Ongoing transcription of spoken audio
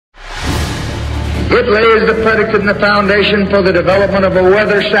It lays the predicate and the foundation for the development of a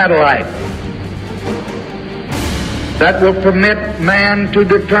weather satellite that will permit man to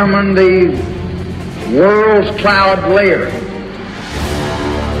determine the world's cloud layer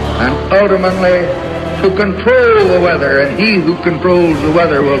and ultimately to control the weather, and he who controls the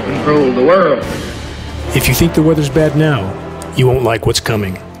weather will control the world. If you think the weather's bad now, you won't like what's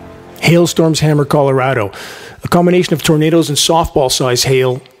coming. Hailstorms hammer Colorado. A combination of tornadoes and softball-sized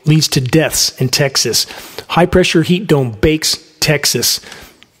hail leads to deaths in Texas. High-pressure heat dome bakes Texas.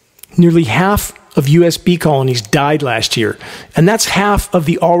 Nearly half of U.S. bee colonies died last year, and that's half of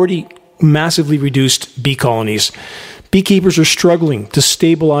the already massively reduced bee colonies. Beekeepers are struggling to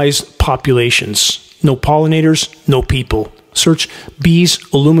stabilize populations. No pollinators, no people. Search bees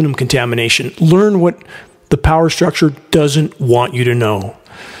aluminum contamination. Learn what the power structure doesn't want you to know.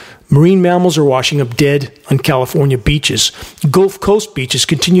 Marine mammals are washing up dead on California beaches. Gulf Coast beaches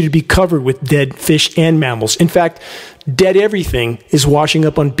continue to be covered with dead fish and mammals. In fact, dead everything is washing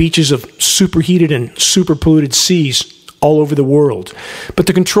up on beaches of superheated and superpolluted seas all over the world. But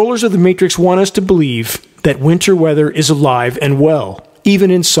the controllers of the Matrix want us to believe that winter weather is alive and well, even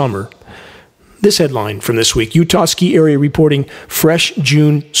in summer. This headline from this week: Utah ski area reporting fresh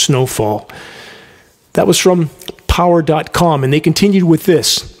June snowfall. That was from power.com, and they continued with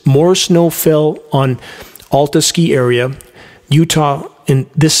this. More snow fell on Alta ski area, Utah, in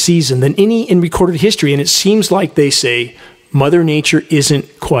this season than any in recorded history, and it seems like they say Mother Nature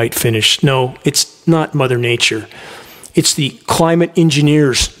isn't quite finished. No, it's not Mother Nature. It's the climate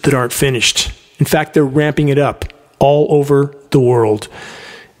engineers that aren't finished. In fact, they're ramping it up all over the world.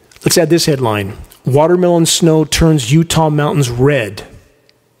 Let's add this headline: watermelon snow turns Utah mountains red.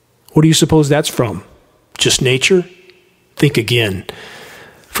 What do you suppose that's from? Just nature? Think again.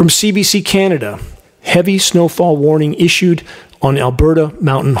 From CBC Canada, heavy snowfall warning issued on Alberta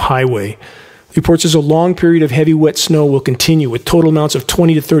Mountain Highway. Reports says a long period of heavy wet snow will continue with total amounts of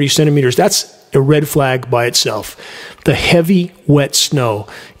 20 to 30 centimeters. That's a red flag by itself. The heavy wet snow,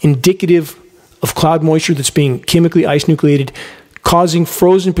 indicative of cloud moisture that's being chemically ice nucleated, causing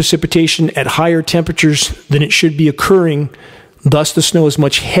frozen precipitation at higher temperatures than it should be occurring. Thus, the snow is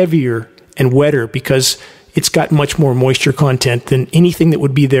much heavier and wetter because it's got much more moisture content than anything that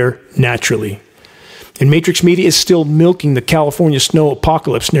would be there naturally. And Matrix Media is still milking the California snow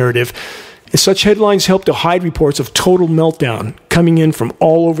apocalypse narrative, as such headlines help to hide reports of total meltdown coming in from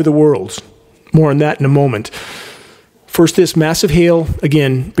all over the world. More on that in a moment. First, this massive hail,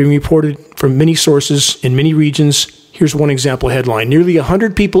 again, being reported from many sources in many regions. Here's one example headline: nearly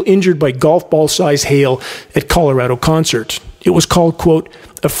 100 people injured by golf ball-sized hail at Colorado concert. It was called, quote,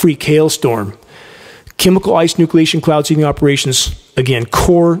 a freak hailstorm. Chemical ice nucleation cloud seeding operations, again,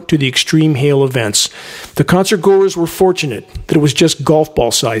 core to the extreme hail events. The concert goers were fortunate that it was just golf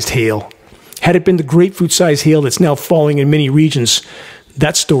ball-sized hail. Had it been the grapefruit-sized hail that's now falling in many regions,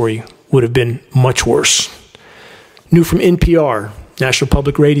 that story would have been much worse. New from NPR, National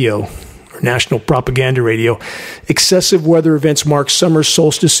Public Radio, or National Propaganda Radio: excessive weather events mark summer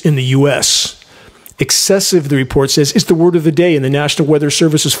solstice in the U.S. Excessive, the report says, is the word of the day in the National Weather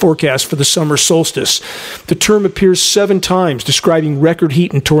Service's forecast for the summer solstice. The term appears 7 times, describing record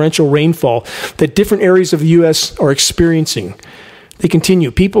heat and torrential rainfall that different areas of the U.S. are experiencing. They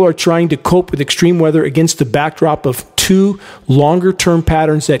continue: people are trying to cope with extreme weather against the backdrop of 2 longer-term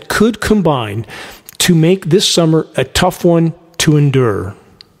patterns that could combine to make this summer a tough one to endure.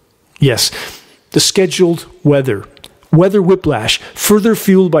 Yes, the scheduled weather whiplash, further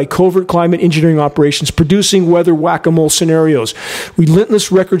fueled by covert climate engineering operations, producing weather whack-a-mole scenarios.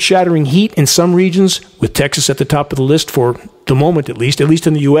 Relentless record-shattering heat in some regions, with Texas at the top of the list for the moment at least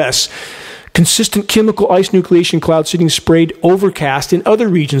in the U.S. Consistent chemical ice nucleation cloud seeding sprayed overcast in other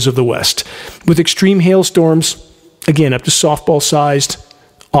regions of the West, with extreme hailstorms, again up to softball-sized,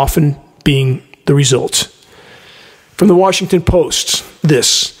 often being the result. From the Washington Post,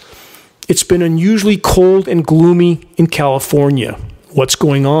 this: it's been unusually cold and gloomy in California. What's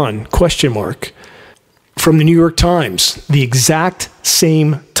going on? ? From the New York Times, the exact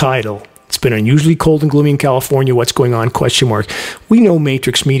same title. It's been unusually cold and gloomy in California. What's going on? ? We know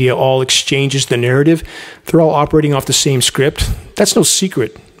Matrix Media all exchanges the narrative. They're all operating off the same script. That's no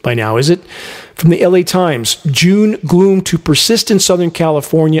secret by now, is it? From the LA Times, June gloom to persist in Southern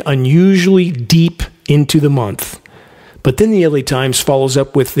California, unusually deep into the month. But then the LA Times follows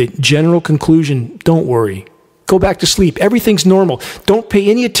up with the general conclusion: don't worry. Go back to sleep. Everything's normal. Don't pay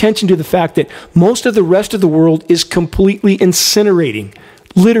any attention to the fact that most of the rest of the world is completely incinerating,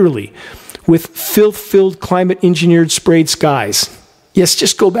 literally, with filth-filled climate-engineered sprayed skies. Yes,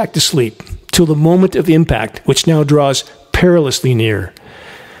 just go back to sleep till the moment of impact, which now draws perilously near.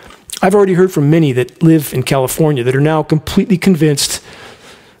 I've already heard from many that live in California that are now completely convinced,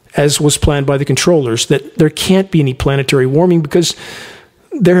 as was planned by the controllers, that there can't be any planetary warming because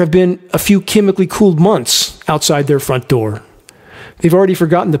there have been a few chemically cooled months outside their front door. They've already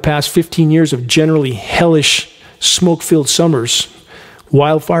forgotten the past 15 years of generally hellish, smoke-filled summers,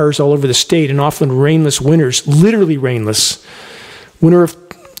 wildfires all over the state, and often rainless winters, literally rainless. Winter of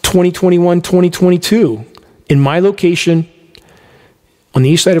 2021-2022, in my location, on the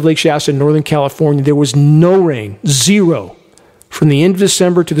east side of Lake Shasta in Northern California, there was no rain, zero. From the end of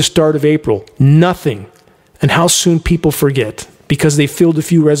December to the start of April, nothing. And how soon people forget because they filled a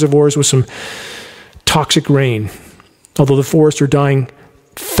few reservoirs with some toxic rain. Although the forests are dying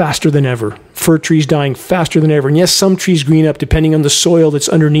faster than ever. Fir trees dying faster than ever. And yes, some trees green up depending on the soil that's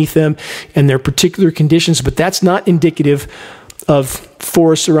underneath them and their particular conditions, but that's not indicative of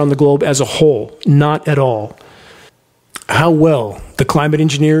forests around the globe as a whole. Not at all. How well the climate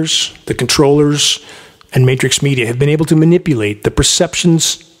engineers, the controllers, and matrix media have been able to manipulate the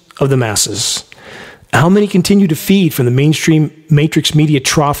perceptions of the masses. How many continue to feed from the mainstream matrix media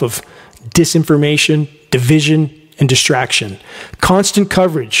trough of disinformation, division, and distraction. Constant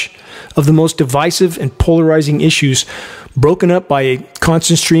coverage of the most divisive and polarizing issues, broken up by a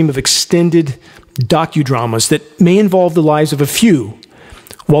constant stream of extended docudramas that may involve the lives of a few,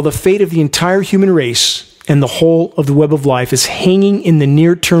 while the fate of the entire human race and the whole of the web of life is hanging in the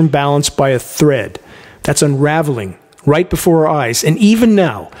near-term balance by a thread that's unraveling right before our eyes. And even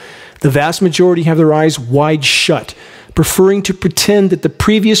now, the vast majority have their eyes wide shut, preferring to pretend that the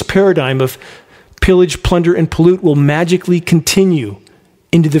previous paradigm of pillage, plunder, and pollute will magically continue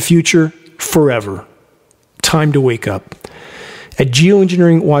into the future forever. Time to wake up. At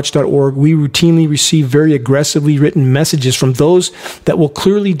geoengineeringwatch.org, we routinely receive very aggressively written messages from those that will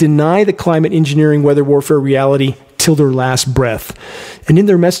clearly deny the climate engineering weather warfare reality till their last breath. And in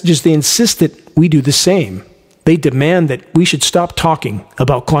their messages, they insist that we do the same. They demand that we should stop talking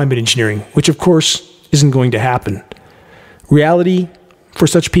about climate engineering, which of course isn't going to happen. Reality for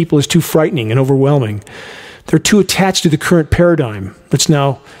such people is too frightening and overwhelming. They're too attached to the current paradigm that's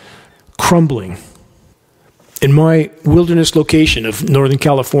now crumbling. In my wilderness location of Northern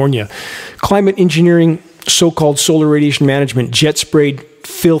California, climate engineering, so-called solar radiation management, jet-sprayed,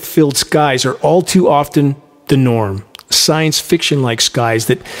 filth-filled skies are all too often the norm. Science fiction-like skies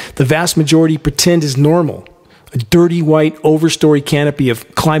that the vast majority pretend is normal. A dirty white overstory canopy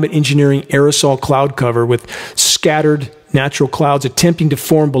of climate engineering aerosol cloud cover with scattered natural clouds attempting to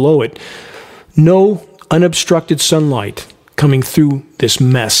form below it. No unobstructed sunlight coming through this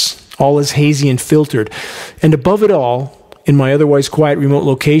mess. All is hazy and filtered. And above it all, in my otherwise quiet remote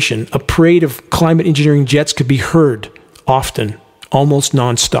location, a parade of climate engineering jets could be heard often, almost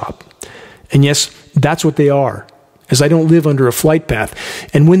nonstop. And yes, that's what they are, as I don't live under a flight path.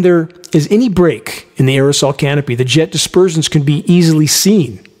 And when there is any break in the aerosol canopy, the jet dispersants can be easily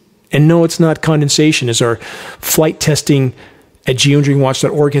seen. And no, it's not condensation, as our flight testing at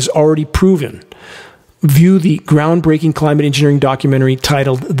geoengineeringwatch.org has already proven. View the groundbreaking climate engineering documentary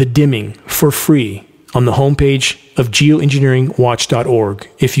titled The Dimming for free on the homepage of geoengineeringwatch.org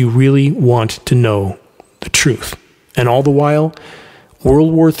if you really want to know the truth. And all the while,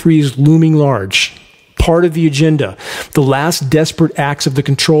 World War III is looming large. Part of the agenda, the last desperate acts of the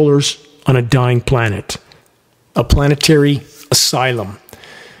controllers on a dying planet. A planetary asylum.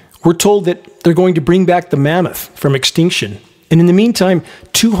 We're told that they're going to bring back the mammoth from extinction. And in the meantime,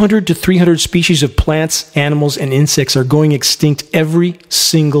 200 to 300 species of plants, animals, and insects are going extinct every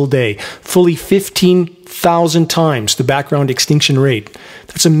single day. Fully 15,000 times the background extinction rate.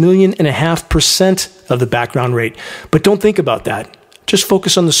 That's 1.5 million% of the background rate. But don't think about that. Just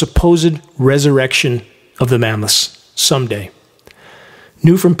focus on the supposed resurrection of the mammoths someday.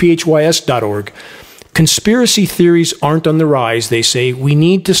 New from phys.org. Conspiracy theories aren't on the rise, they say. We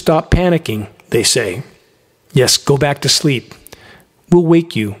need to stop panicking, they say. Yes, go back to sleep. We'll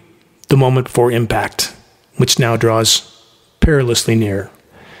wake you the moment before impact, which now draws perilously near.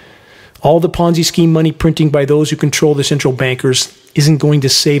 All the Ponzi scheme money printing by those who control the central bankers isn't going to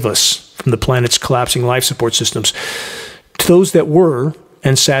save us from the planet's collapsing life support systems. To those that were,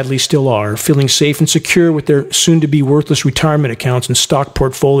 and sadly still are, feeling safe and secure with their soon-to-be worthless retirement accounts and stock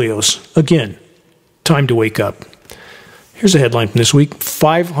portfolios, again, time to wake up. Here's a headline from this week.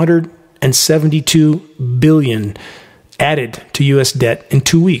 $572 billion added to U.S. debt in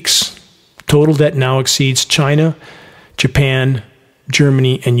 2 weeks. Total debt now exceeds China, Japan,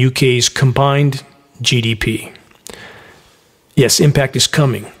 Germany, and UK's combined GDP. Yes, impact is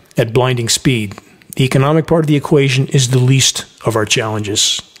coming at blinding speed. The economic part of the equation is the least of our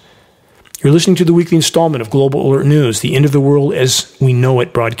challenges. You're listening to the weekly installment of Global Alert News, the end of the world as we know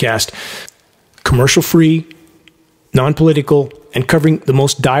it broadcast. Commercial-free, non-political, and covering the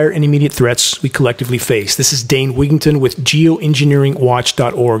most dire and immediate threats we collectively face. This is Dane Wigington with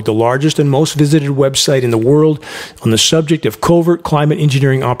geoengineeringwatch.org, the largest and most visited website in the world on the subject of covert climate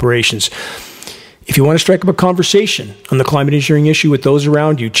engineering operations. If you want to strike up a conversation on the climate engineering issue with those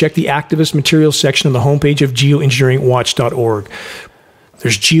around you, check the activist materials section on the homepage of geoengineeringwatch.org.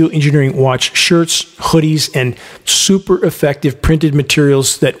 There's Geoengineering Watch shirts, hoodies, and super effective printed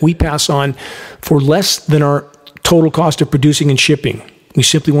materials that we pass on for less than our total cost of producing and shipping. We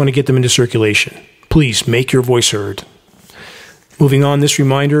simply want to get them into circulation. Please make your voice heard. Moving on, this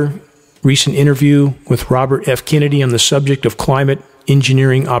reminder, recent interview with Robert F. Kennedy on the subject of climate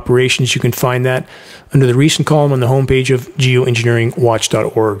engineering operations. You can find that under the recent column on the homepage of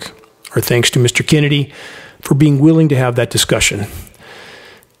geoengineeringwatch.org. Our thanks to Mr. Kennedy for being willing to have that discussion.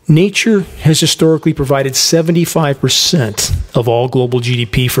 Nature has historically provided 75% of all global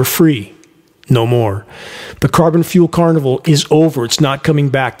GDP for free. No more. The carbon fuel carnival is over. It's not coming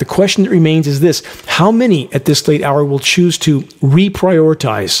back. The question that remains is this: how many at this late hour will choose to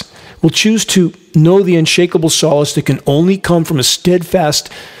reprioritize, will choose to know the unshakable solace that can only come from a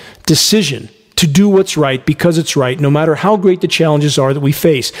steadfast decision to do what's right because it's right, no matter how great the challenges are that we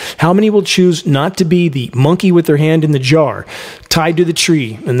face? How many will choose not to be the monkey with their hand in the jar, tied to the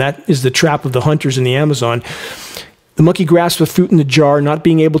tree? And that is the trap of the hunters in the Amazon. The monkey grasps the fruit in the jar, not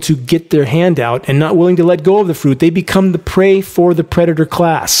being able to get their hand out and not willing to let go of the fruit. They become the prey for the predator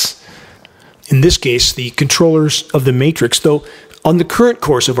class. In this case, the controllers of the matrix, though on the current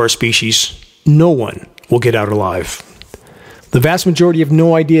course of our species, no one will get out alive. The vast majority have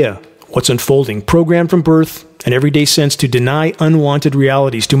no idea what's unfolding, programmed from birth and everyday sense to deny unwanted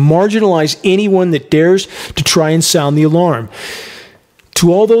realities, to marginalize anyone that dares to try and sound the alarm.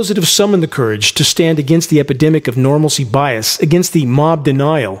 To all those that have summoned the courage to stand against the epidemic of normalcy bias, against the mob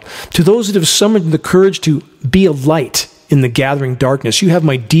denial, to those that have summoned the courage to be a light in the gathering darkness, you have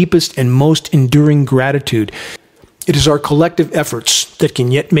my deepest and most enduring gratitude. It is our collective efforts that can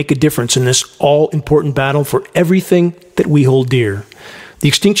yet make a difference in this all-important battle for everything that we hold dear. The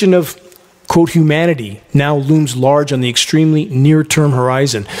extinction of, quote, humanity now looms large on the extremely near-term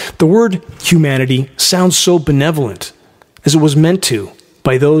horizon. The word humanity sounds so benevolent, as it was meant to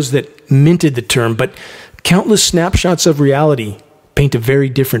by those that minted the term, but countless snapshots of reality paint a very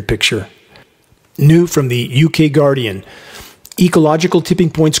different picture. New from the UK Guardian, ecological tipping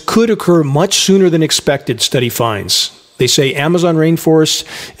points could occur much sooner than expected, study finds. They say Amazon rainforests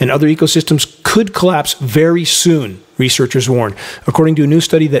and other ecosystems could collapse very soon, researchers warn, according to a new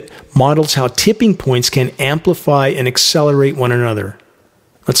study that models how tipping points can amplify and accelerate one another.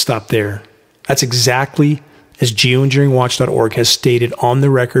 Let's stop there. That's exactly as geoengineeringwatch.org has stated on the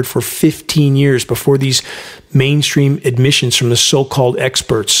record for 15 years before these mainstream admissions from the so-called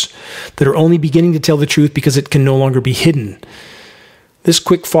experts that are only beginning to tell the truth because it can no longer be hidden. This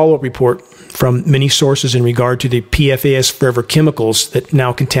quick follow-up report from many sources in regard to the PFAS forever chemicals that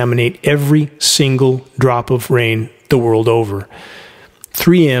now contaminate every single drop of rain the world over.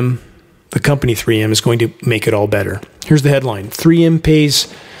 3M, the company 3M, is going to make it all better. Here's the headline. 3M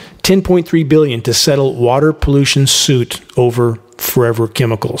pays $10.3 billion to settle water pollution suit over forever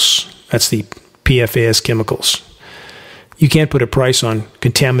chemicals. That's the PFAS chemicals. You can't put a price on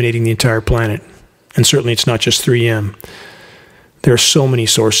contaminating the entire planet. And certainly it's not just 3M. There are so many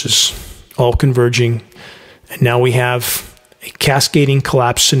sources, all converging. And now we have a cascading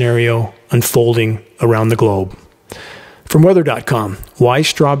collapse scenario unfolding around the globe. From weather.com, why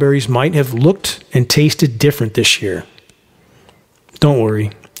strawberries might have looked and tasted different this year. Don't worry.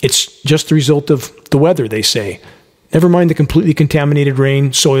 It's just the result of the weather, they say. Never mind the completely contaminated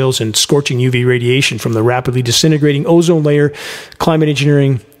rain, soils, and scorching UV radiation from the rapidly disintegrating ozone layer. Climate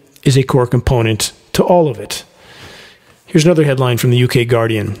engineering is a core component to all of it. Here's another headline from the UK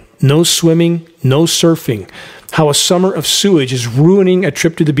Guardian. No swimming, no surfing. How a summer of sewage is ruining a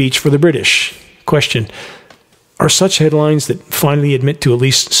trip to the beach for the British. Question: are such headlines that finally admit to at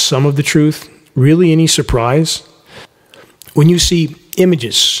least some of the truth really any surprise? When you see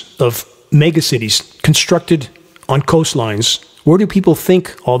images of megacities constructed on coastlines, where do people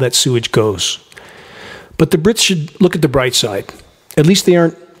think all that sewage goes? But the Brits should look at the bright side. At least they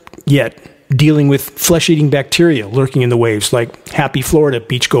aren't yet dealing with flesh-eating bacteria lurking in the waves like happy Florida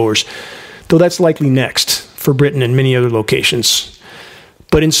beachgoers, though that's likely next for Britain and many other locations.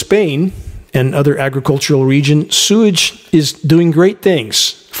 But in Spain and other agricultural regions, sewage is doing great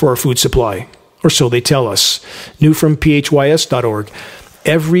things for our food supply, or so they tell us. New from phys.org,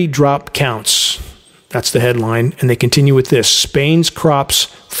 every drop counts. That's the headline. And they continue with this: Spain's crops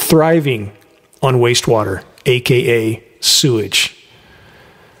thriving on wastewater, aka sewage.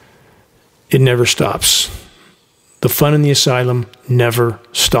 It never stops. The fun in the asylum never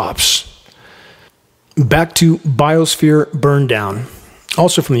stops. Back to biosphere burn down.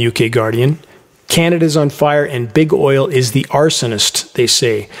 Also from the UK Guardian. Canada's on fire and big oil is the arsonist, they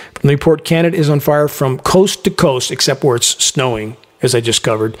say. From the report, Canada is on fire from coast to coast, except where it's snowing, as I just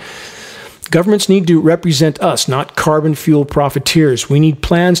covered. Governments need to represent us, not carbon fuel profiteers. We need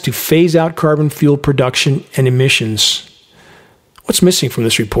plans to phase out carbon fuel production and emissions. What's missing from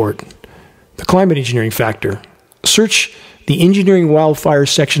this report? The climate engineering factor. Search the engineering wildfire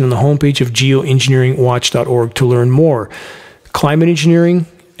section on the homepage of geoengineeringwatch.org to learn more. Climate engineering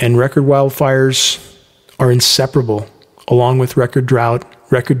and record wildfires are inseparable, along with record drought,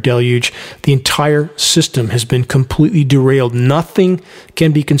 record deluge. The entire system has been completely derailed. Nothing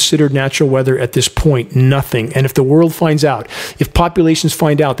can be considered natural weather at this point. Nothing. And if the world finds out, if populations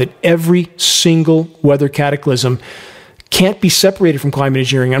find out that every single weather cataclysm can't be separated from climate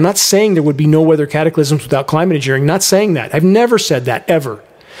engineering, I'm not saying there would be no weather cataclysms without climate engineering. I'm not saying that. I've never said that, ever.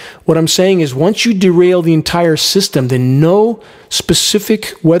 What I'm saying is once you derail the entire system, then no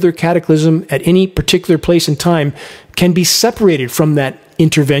specific weather cataclysm at any particular place in time can be separated from that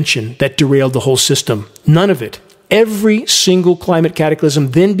intervention that derailed the whole system. None of it. Every single climate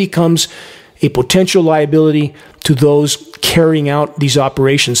cataclysm then becomes a potential liability to those carrying out these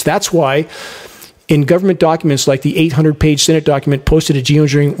operations. That's why in government documents like the 800-page Senate document posted at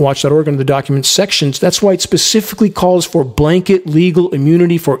geoengineeringwatch.org under the documents sections, that's why it specifically calls for blanket legal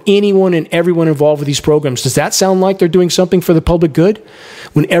immunity for anyone and everyone involved with these programs. Does that sound like they're doing something for the public good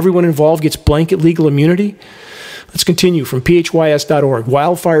when everyone involved gets blanket legal immunity? Let's continue from phys.org.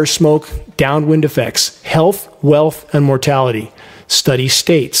 Wildfire smoke, downwind effects, health, wealth, and mortality. Study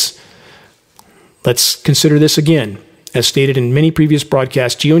states. Let's consider this again. As stated in many previous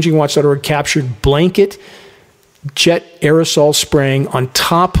broadcasts, geoengineeringwatch.org captured blanket jet aerosol spraying on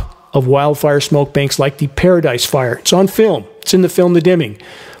top of wildfire smoke banks like the Paradise Fire. It's on film. It's in the film The Dimming.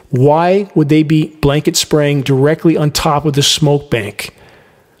 Why would they be blanket spraying directly on top of the smoke bank?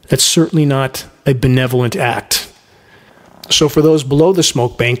 That's certainly not a benevolent act. So for those below the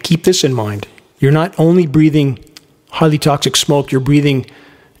smoke bank, keep this in mind. You're not only breathing highly toxic smoke, you're breathing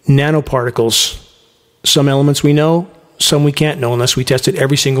nanoparticles. Some elements we know, some we can't know unless we test it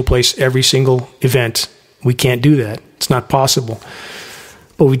every single place, every single event. We can't do that. It's not possible.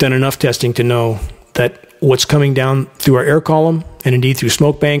 But we've done enough testing to know that what's coming down through our air column and indeed through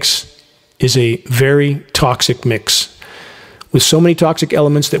smoke banks is a very toxic mix with so many toxic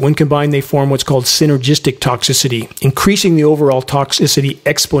elements that when combined they form what's called synergistic toxicity, increasing the overall toxicity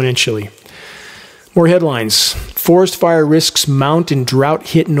exponentially. More headlines. Forest fire risks mount in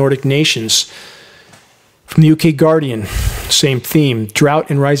drought-hit Nordic nations. From the UK Guardian, same theme. Drought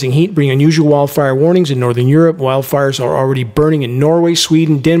and rising heat bring unusual wildfire warnings in Northern Europe. Wildfires are already burning in Norway,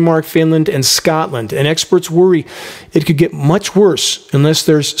 Sweden, Denmark, Finland, and Scotland. And experts worry it could get much worse unless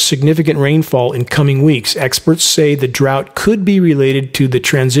there's significant rainfall in coming weeks. Experts say the drought could be related to the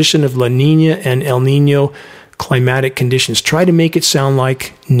transition of La Nina and El Nino climatic conditions. Try to make it sound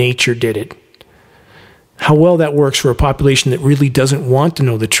like nature did it. How well that works for a population that really doesn't want to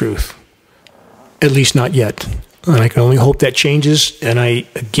know the truth. At least not yet. And I can only hope that changes. And I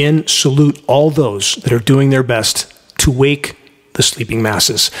again salute all those that are doing their best to wake the sleeping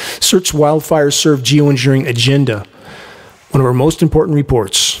masses. Search Wildfires Serve Geoengineering Agenda, one of our most important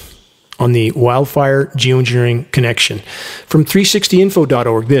reports on the wildfire geoengineering connection. From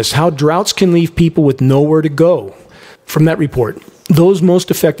 360info.org, this, how droughts can leave people with nowhere to go. From that report, those most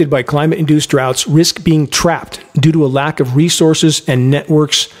affected by climate-induced droughts risk being trapped due to a lack of resources and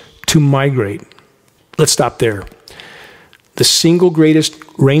networks to migrate. Let's stop there. The single greatest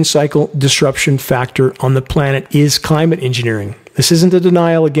rain cycle disruption factor on the planet is climate engineering. This isn't a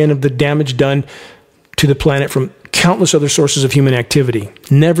denial, again, of the damage done to the planet from countless other sources of human activity.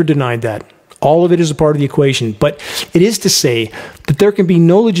 Never denied that. All of it is a part of the equation. But it is to say that there can be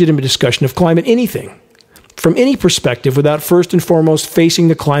no legitimate discussion of climate anything from any perspective without first and foremost facing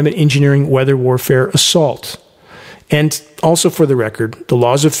the climate engineering weather warfare assault. And also for the record, the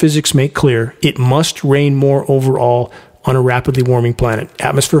laws of physics make clear it must rain more overall on a rapidly warming planet.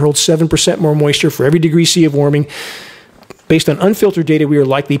 Atmosphere holds 7% more moisture for every degree C of warming. Based on unfiltered data, we are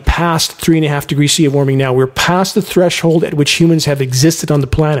likely past 3.5 degrees C of warming now. We're past the threshold at which humans have existed on the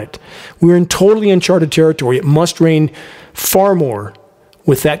planet. We're in totally uncharted territory. It must rain far more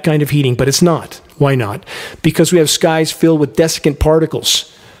with that kind of heating, but it's not. Why not? Because we have skies filled with desiccant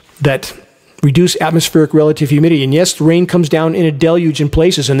particles that reduce atmospheric relative humidity. And yes, the rain comes down in a deluge in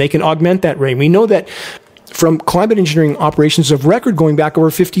places, and they can augment that rain. We know that from climate engineering operations of record going back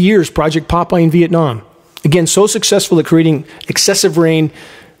over 50 years, Project Popeye in Vietnam. Again, so successful at creating excessive rain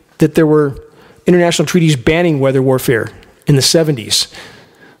that there were international treaties banning weather warfare in the 70s.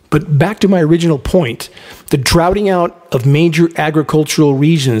 But back to my original point, the droughting out of major agricultural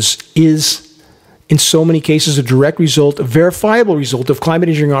regions is, in so many cases, a direct result, a verifiable result of climate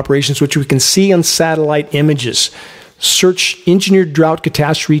engineering operations, which we can see on satellite images. Search engineered drought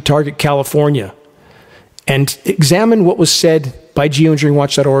catastrophe target California and examine what was said by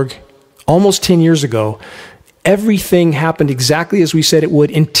geoengineeringwatch.org almost 10 years ago. Everything happened exactly as we said it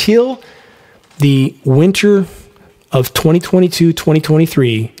would until the winter of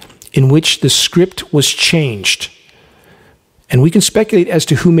 2022-2023, in which the script was changed. And we can speculate as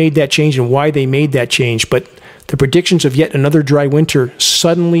to who made that change and why they made that change, but the predictions of yet another dry winter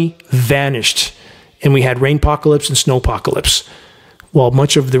suddenly vanished, and we had rainpocalypse and snowpocalypse, while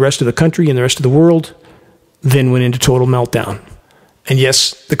much of the rest of the country and the rest of the world then went into total meltdown. And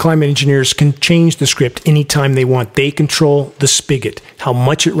yes, the climate engineers can change the script anytime they want. They control the spigot, how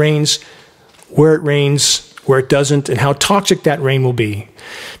much it rains, where it doesn't, and how toxic that rain will be.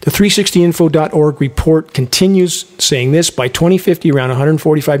 The 360info.org report continues saying this: by 2050, around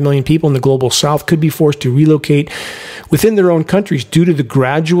 145 million people in the global south could be forced to relocate within their own countries due to the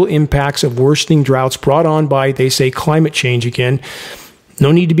gradual impacts of worsening droughts brought on by, they say, climate change again.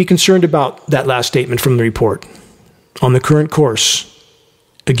 No need to be concerned about that last statement from the report. On the current course,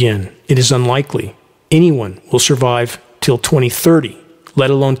 again, it is unlikely anyone will survive till 2030. Let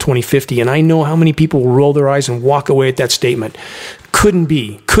alone 2050. And I know how many people will roll their eyes and walk away at that statement. Couldn't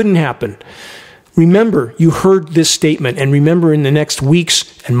be, couldn't happen. Remember, you heard this statement, and remember in the next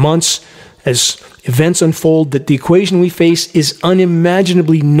weeks and months as events unfold that the equation we face is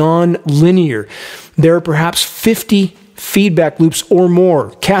unimaginably non-linear. There are perhaps 50 feedback loops or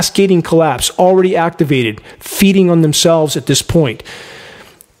more, cascading collapse already activated, feeding on themselves at this point.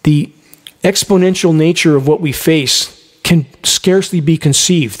 The exponential nature of what we face can scarcely be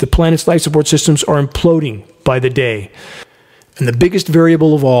conceived. The planet's life support systems are imploding by the day. And the biggest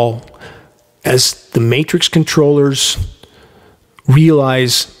variable of all, as the matrix controllers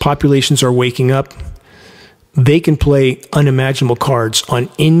realize populations are waking up, they can play unimaginable cards on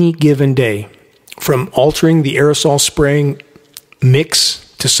any given day, from altering the aerosol spraying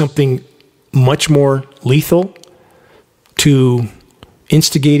mix to something much more lethal, to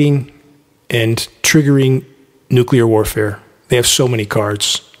instigating and triggering nuclear warfare. They have so many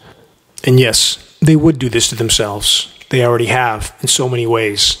cards. And yes, they would do this to themselves. They already have in so many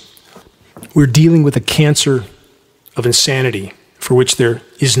ways. We're dealing with a cancer of insanity for which there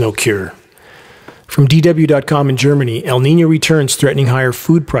is no cure. From DW.com in Germany, El Nino returns threatening higher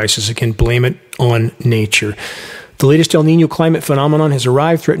food prices. Again, blame it on nature. The latest El Nino climate phenomenon has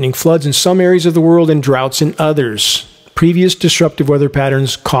arrived, threatening floods in some areas of the world and droughts in others. Previous disruptive weather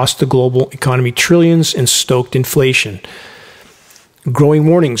patterns cost the global economy trillions and stoked inflation. Growing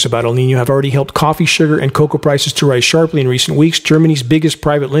warnings about El Nino have already helped coffee, sugar, and cocoa prices to rise sharply in recent weeks. Germany's biggest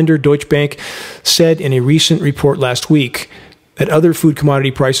private lender, Deutsche Bank, said in a recent report last week that other food commodity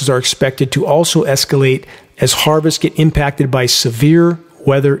prices are expected to also escalate as harvests get impacted by severe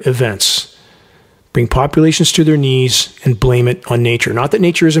weather events. Bring populations to their knees and blame it on nature. Not that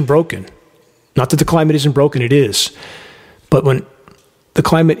nature isn't broken. Not that the climate isn't broken, it is. But when the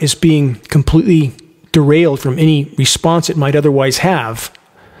climate is being completely derailed from any response it might otherwise have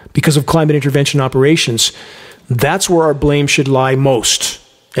because of climate intervention operations, that's where our blame should lie most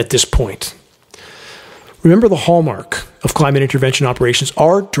at this point. Remember, the hallmark of climate intervention operations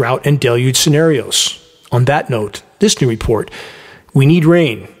are drought and deluge scenarios. On that note, this new report: we need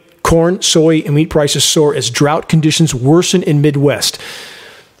rain. Corn, soy, and wheat prices soar as drought conditions worsen in Midwest.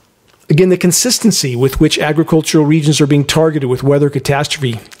 Again, the consistency with which agricultural regions are being targeted with weather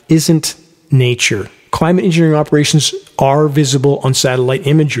catastrophe isn't nature. Climate engineering operations are visible on satellite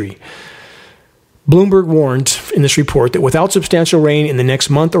imagery. Bloomberg warned in this report that without substantial rain in the next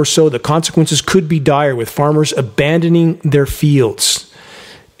month or so, the consequences could be dire, with farmers abandoning their fields.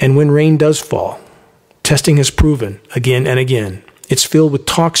 And when rain does fall, testing has proven again and again, it's filled with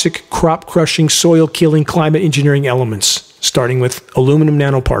toxic, crop-crushing, soil-killing climate engineering elements, starting with aluminum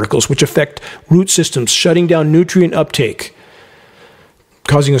nanoparticles, which affect root systems, shutting down nutrient uptake,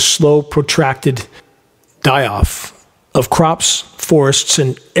 causing a slow, protracted die-off of crops, forests,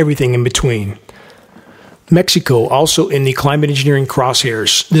 and everything in between. Mexico, also in the climate engineering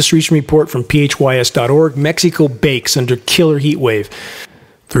crosshairs. This recent report from phys.org: Mexico bakes under killer heat wave.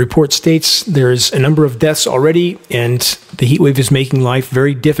 The report states there's a number of deaths already, and the heat wave is making life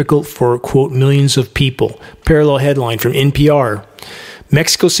very difficult for, quote, millions of people. Parallel headline from NPR.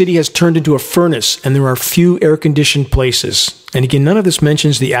 Mexico City has turned into a furnace, and there are few air-conditioned places. And again, none of this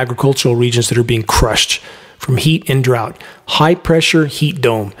mentions the agricultural regions that are being crushed from heat and drought. High-pressure heat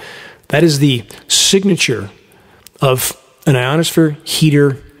dome. That is the signature of an ionosphere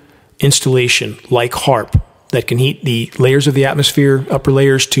heater installation like HARP that can heat the layers of the atmosphere, upper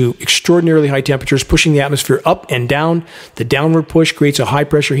layers, to extraordinarily high temperatures, pushing the atmosphere up and down. The downward push creates a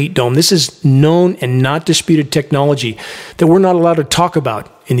high-pressure heat dome. This is known and not disputed technology that we're not allowed to talk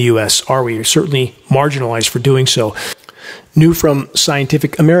about in the U.S., are we? We're certainly marginalized for doing so. New from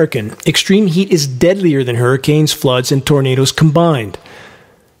Scientific American, extreme heat is deadlier than hurricanes, floods, and tornadoes combined.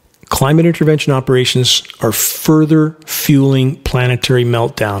 Climate intervention operations are further fueling planetary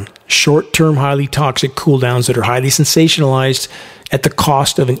meltdown. Short-term, highly toxic cooldowns that are highly sensationalized at the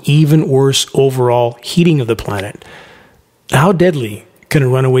cost of an even worse overall heating of the planet. How deadly can a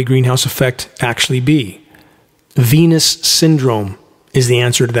runaway greenhouse effect actually be? Venus syndrome is the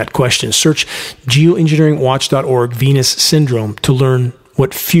answer to that question. Search geoengineeringwatch.org Venus syndrome to learn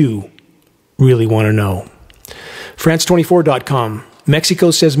what few really want to know. France24.com.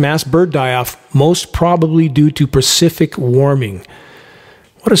 Mexico says mass bird die-off most probably due to Pacific warming.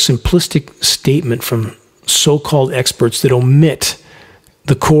 What a simplistic statement from so-called experts that omit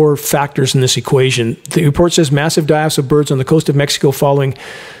the core factors in this equation. The report says massive die-offs of birds on the coast of Mexico following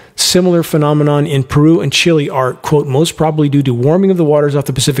similar phenomenon in Peru and Chile are, quote, most probably due to warming of the waters off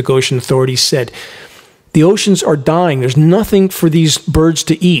the Pacific Ocean, authorities said. The oceans are dying. There's nothing for these birds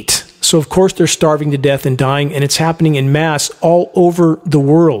to eat. So, of course, they're starving to death and dying, and it's happening in mass all over the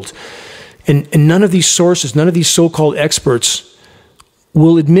world. And none of these sources, none of these so-called experts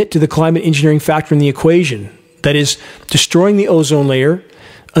will admit to the climate engineering factor in the equation. That is, destroying the ozone layer,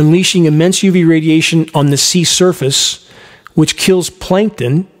 unleashing immense UV radiation on the sea surface, which kills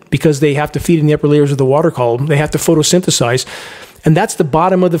plankton because they have to feed in the upper layers of the water column. They have to photosynthesize. And that's the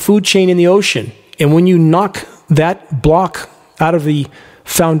bottom of the food chain in the ocean. And when you knock that block out of the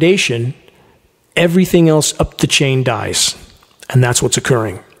foundation, everything else up the chain dies. And that's what's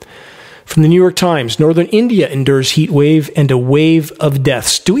occurring. From the New York Times, Northern India endures heat wave and a wave of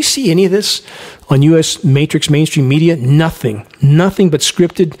deaths. Do we see any of this on U.S. matrix mainstream media? Nothing. Nothing but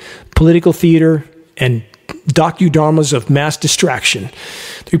scripted political theater and docudramas of mass distraction.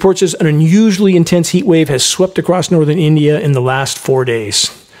 The report says an unusually intense heat wave has swept across northern India in the last 4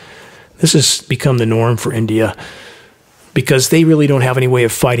 days. This has become the norm for India because they really don't have any way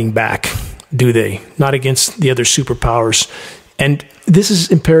of fighting back, do they? Not against the other superpowers. And this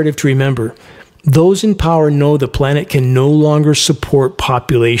is imperative to remember. Those in power know the planet can no longer support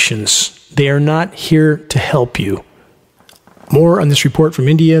populations. They are not here to help you. More on this report from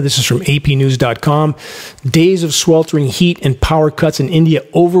India. This is from apnews.com. Days of sweltering heat and power cuts in India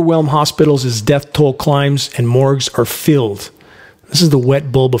overwhelm hospitals as death toll climbs and morgues are filled. This is the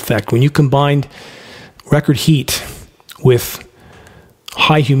wet bulb effect. When you combine record heat with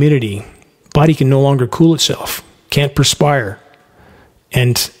high humidity, body can no longer cool itself, can't perspire.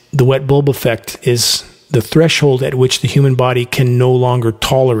 And the wet bulb effect is the threshold at which the human body can no longer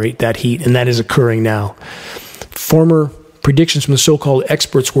tolerate that heat, and that is occurring now. Former predictions from the so-called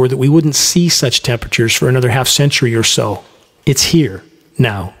experts were that we wouldn't see such temperatures for another half century or so. It's here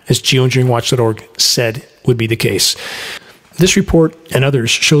now, as geoengineeringwatch.org said would be the case. This report and others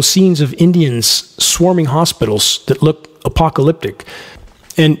show scenes of Indians swarming hospitals that look apocalyptic.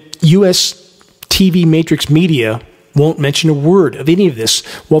 And U.S. TV matrix media won't mention a word of any of this,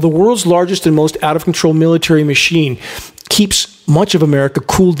 while the world's largest and most out-of-control military machine keeps much of America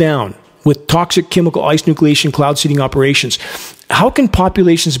cooled down with toxic chemical ice nucleation cloud seeding operations. How can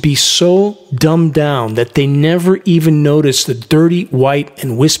populations be so dumbed down that they never even notice the dirty, white,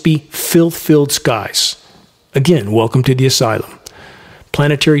 and wispy, filth-filled skies? Again, welcome to the asylum.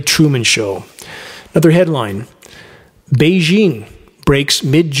 Planetary Truman Show. Another headline, Beijing breaks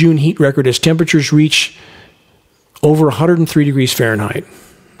mid-June heat record as temperatures reach over 103 degrees Fahrenheit.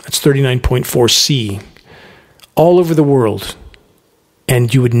 That's 39.4 C. All over the world.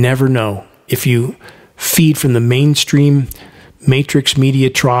 And you would never know if you feed from the mainstream matrix media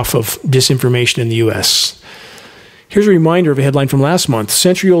trough of disinformation in the U.S. Here's a reminder of a headline from last month.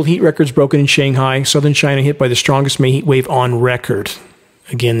 Century-old heat records broken in Shanghai. Southern China hit by the strongest May heat wave on record.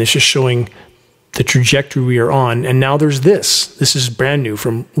 Again, this is showing the trajectory we are on. And now there's this. This is brand new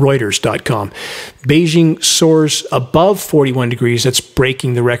from Reuters.com. Beijing soars above 41 degrees. That's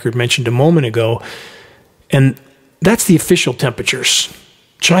breaking the record mentioned a moment ago. And that's the official temperatures.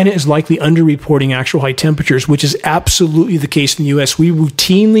 China is likely underreporting actual high temperatures, which is absolutely the case in the U.S. We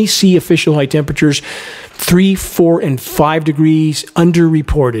routinely see official high temperatures 3, 4, and 5 degrees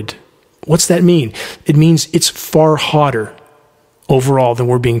underreported. What's that mean? It means it's far hotter overall than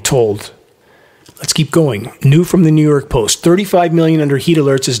we're being told. Let's keep going. New from the New York Post. 35 million under heat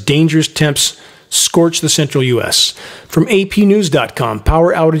alerts as dangerous temps scorch the central U.S. From APnews.com,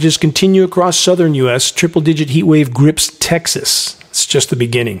 power outages continue across southern U.S. Triple-digit heat wave grips Texas. It's just the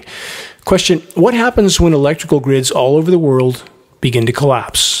beginning. Question, what happens when electrical grids all over the world begin to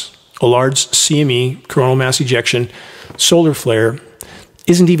collapse? A large CME, coronal mass ejection, solar flare,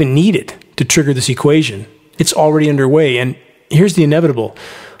 isn't even needed to trigger this equation. It's already underway, and here's the inevitable.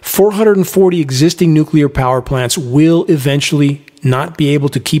 440 existing nuclear power plants will eventually not be able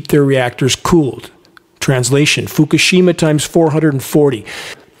to keep their reactors cooled. Translation, Fukushima times 440.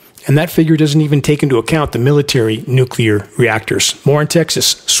 And that figure doesn't even take into account the military nuclear reactors. More in Texas.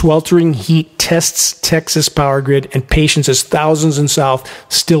 Sweltering heat tests Texas power grid, and patience as thousands in South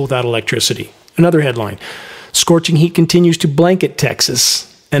still without electricity. Another headline. Scorching heat continues to blanket Texas.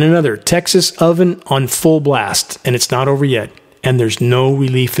 And another, Texas oven on full blast. And it's not over yet. And there's no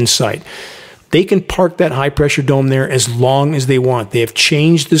relief in sight. They can park that high-pressure dome there as long as they want. They have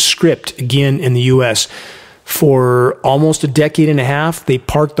changed the script again in the U.S. For almost a decade and a half, they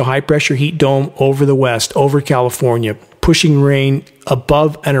parked the high-pressure heat dome over the West, over California, pushing rain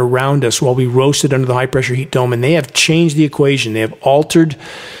above and around us while we roasted under the high-pressure heat dome. And they have changed the equation. They have altered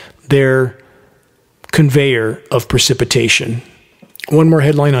their conveyor of precipitation. One more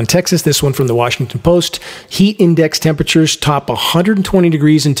headline on Texas, this one from the Washington Post. Heat index temperatures top 120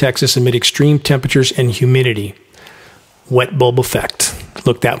 degrees in Texas amid extreme temperatures and humidity. Wet bulb effect.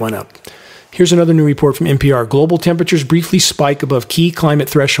 Look that one up. Here's another new report from NPR. Global temperatures briefly spike above key climate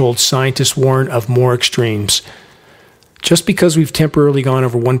thresholds. Scientists warn of more extremes. Just because we've temporarily gone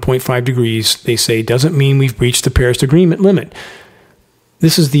over 1.5 degrees, they say, doesn't mean we've breached the Paris Agreement limit.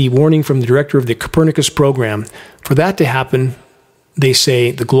 This is the warning from the director of the Copernicus program. For that to happen, they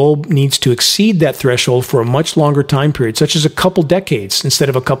say the globe needs to exceed that threshold for a much longer time period, such as a couple decades instead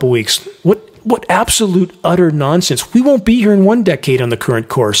of a couple weeks. What absolute utter nonsense. We won't be here in 1 decade on the current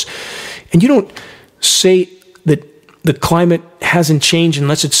course. And you don't say that the climate hasn't changed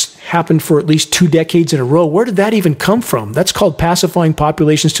unless it's happened for at least 2 decades in a row. Where did that even come from? That's called pacifying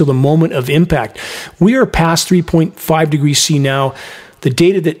populations till the moment of impact. We are past 3.5 degrees C now. The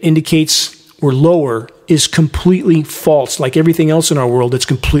data that indicates we're lower is completely false. Like everything else in our world, it's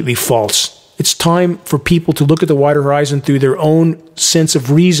completely false. It's time for people to look at the wider horizon through their own sense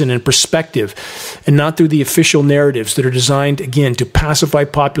of reason and perspective, and not through the official narratives that are designed, again, to pacify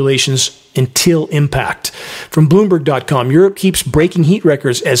populations until impact. From Bloomberg.com, Europe keeps breaking heat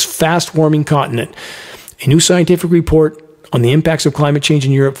records as fast-warming continent. A new scientific report on the impacts of climate change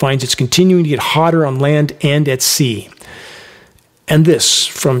in Europe finds it's continuing to get hotter on land and at sea. And this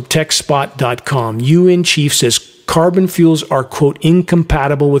from TechSpot.com. UN chief says carbon fuels are, quote,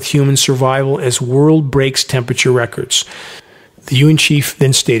 incompatible with human survival as world breaks temperature records. The UN chief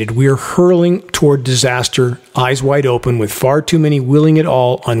then stated, we are hurling toward disaster, eyes wide open, with far too many willing it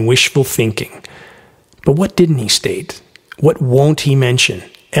all on wishful thinking. But what didn't he state? What won't he mention,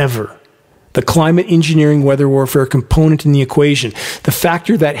 ever? The climate engineering weather warfare component in the equation, the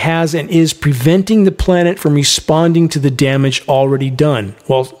factor that has and is preventing the planet from responding to the damage already done,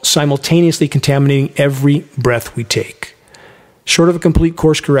 while simultaneously contaminating every breath we take. Short of a complete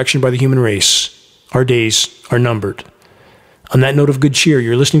course correction by the human race, our days are numbered. On that note of good cheer,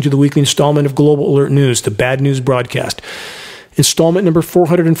 you're listening to the weekly installment of Global Alert News, the Bad News Broadcast. Installment number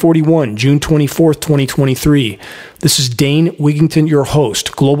 441, June 24th, 2023. This is Dane Wigington, your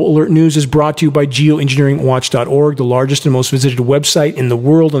host. Global Alert News is brought to you by geoengineeringwatch.org, the largest and most visited website in the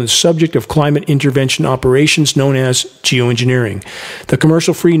world on the subject of climate intervention operations known as geoengineering. The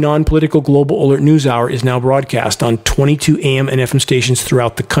commercial-free, non-political Global Alert News Hour is now broadcast on 22 AM and FM stations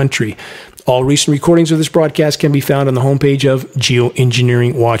throughout the country. All recent recordings of this broadcast can be found on the homepage of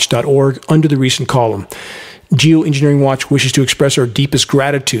geoengineeringwatch.org under the recent column. Geoengineering Watch wishes to express our deepest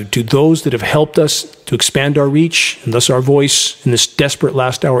gratitude to those that have helped us to expand our reach and thus our voice in this desperate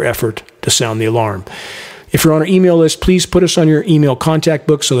last-hour effort to sound the alarm. If you're on our email list, please put us on your email contact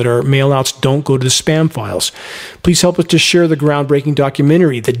book so that our mail-outs don't go to the spam files. Please help us to share the groundbreaking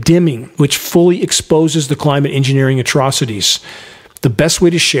documentary, The Dimming, which fully exposes the climate engineering atrocities. The best way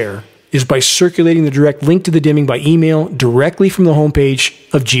to share is by circulating the direct link to The Dimming by email directly from the homepage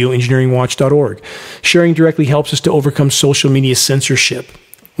of geoengineeringwatch.org. Sharing directly helps us to overcome social media censorship.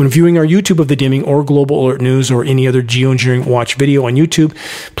 When viewing our YouTube of the dimming or Global Alert News or any other Geoengineering Watch video on YouTube,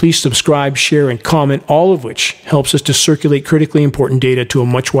 please subscribe, share, and comment, all of which helps us to circulate critically important data to a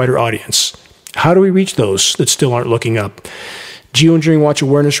much wider audience. How do we reach those that still aren't looking up? Geoengineering Watch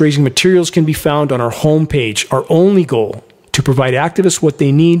awareness-raising materials can be found on our homepage. Our only goal, to provide activists what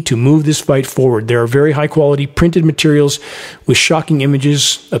they need to move this fight forward. There are very high-quality printed materials with shocking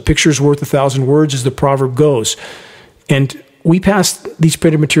images. A picture's worth 1,000 words, as the proverb goes. And we pass these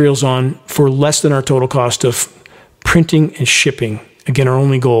printed materials on for less than our total cost of printing and shipping. Again, our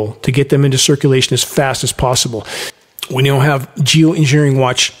only goal, to get them into circulation as fast as possible. We now have Geoengineering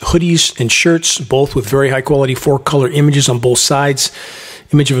Watch hoodies and shirts, both with very high-quality 4-color images on both sides.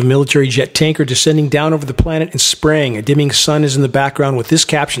 Image of a military jet tanker descending down over the planet and spraying. A dimming sun is in the background with this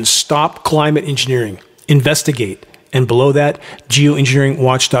caption, "Stop Climate Engineering. Investigate." And below that,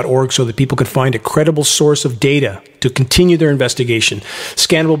 geoengineeringwatch.org, so that people can find a credible source of data to continue their investigation.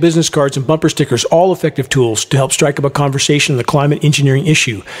 Scannable business cards and bumper stickers, all effective tools to help strike up a conversation on the climate engineering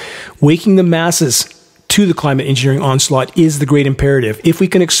issue. Waking the masses to the climate engineering onslaught is the great imperative. If we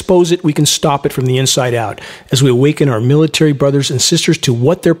can expose it, we can stop it from the inside out, as we awaken our military brothers and sisters to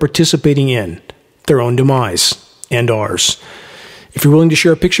what they're participating in, their own demise and ours. If you're willing to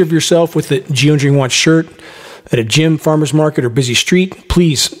share a picture of yourself with the Geoengineering Watch shirt at a gym, farmer's market, or busy street,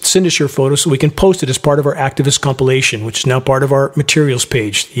 please send us your photo so we can post it as part of our activist compilation, which is now part of our materials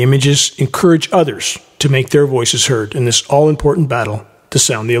page. The images encourage others to make their voices heard in this all-important battle to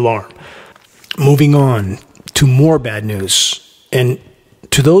sound the alarm. Moving on to more bad news, and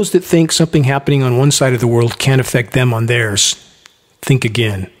to those that think something happening on one side of the world can't affect them on theirs, think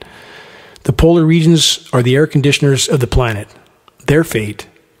again. The polar regions are the air conditioners of the planet. Their fate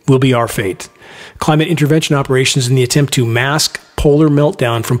will be our fate. Climate intervention operations in the attempt to mask polar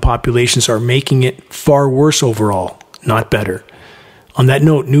meltdown from populations are making it far worse overall, not better. On that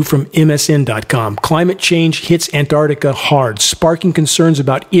note, new from MSN.com, climate change hits Antarctica hard, sparking concerns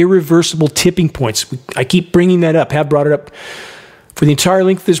about irreversible tipping points. I keep bringing that up, have brought it up for the entire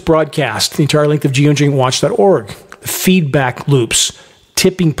length of this broadcast, the entire length of geoengineeringwatch.org. The feedback loops,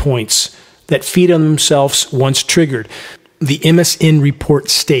 tipping points that feed on themselves once triggered. The MSN report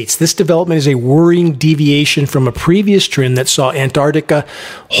states, this development is a worrying deviation from a previous trend that saw Antarctica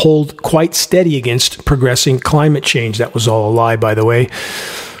hold quite steady against progressing climate change. That was all a lie, by the way.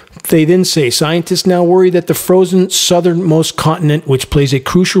 They then say, scientists now worry that the frozen southernmost continent, which plays a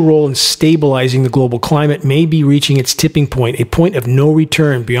crucial role in stabilizing the global climate, may be reaching its tipping point, a point of no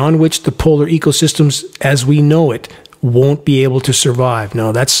return, beyond which the polar ecosystems as we know it won't be able to survive.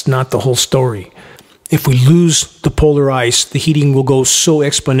 No, that's not the whole story. If we lose the polar ice, the heating will go so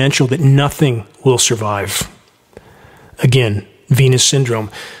exponential that nothing will survive. Again, Venus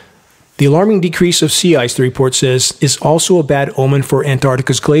syndrome. The alarming decrease of sea ice, the report says, is also a bad omen for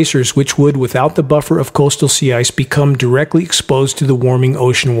Antarctica's glaciers, which would, without the buffer of coastal sea ice, become directly exposed to the warming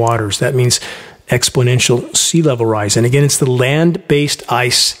ocean waters. That means exponential sea level rise. And again, it's the land-based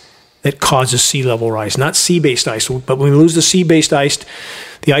ice that causes sea level rise, not sea-based ice. But when we lose the sea-based ice,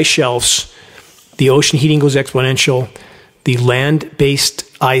 the ice shelves, the ocean heating goes exponential. The land-based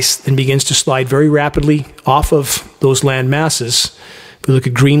ice then begins to slide very rapidly off of those land masses. We look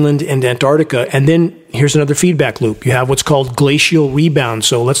at Greenland and Antarctica, and then here's another feedback loop. You have what's called glacial rebound.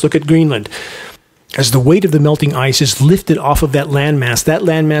 So let's look at Greenland. As the weight of the melting ice is lifted off of that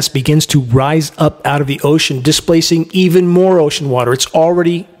landmass begins to rise up out of the ocean, displacing even more ocean water. It's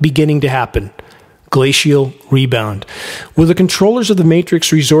already beginning to happen. Glacial rebound. Will the controllers of the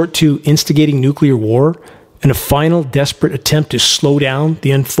Matrix resort to instigating nuclear war in a final desperate attempt to slow down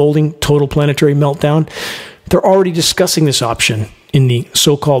the unfolding total planetary meltdown? They're already discussing this option in the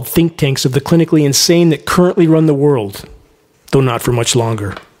so-called think tanks of the clinically insane that currently run the world, though not for much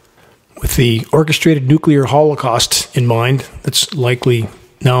longer. With the orchestrated nuclear holocaust in mind, that's likely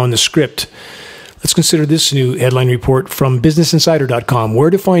now in the script, let's consider this new headline report from BusinessInsider.com, where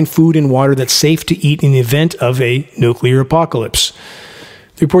to find food and water that's safe to eat in the event of a nuclear apocalypse.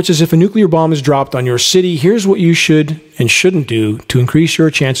 The report says if a nuclear bomb is dropped on your city, here's what you should and shouldn't do to increase your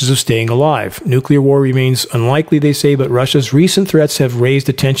chances of staying alive. Nuclear war remains unlikely, they say, but Russia's recent threats have raised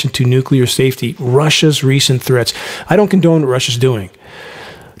attention to nuclear safety. Russia's recent threats. I don't condone what Russia's doing.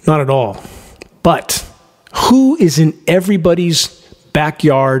 Not at all. But who is in everybody's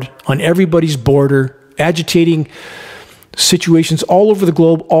backyard, on everybody's border, agitating situations all over the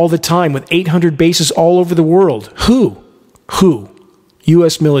globe all the time with 800 bases all over the world? Who?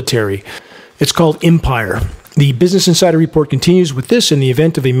 U.S. military. It's called Empire. The Business Insider report continues with this. In the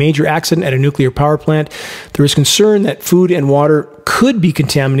event of a major accident at a nuclear power plant, there is concern that food and water could be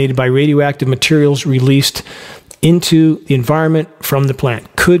contaminated by radioactive materials released into the environment from the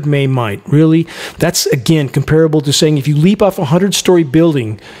plant. Could, may, might. Really? That's, again, comparable to saying if you leap off a 100-story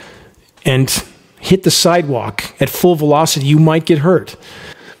building and hit the sidewalk at full velocity, you might get hurt.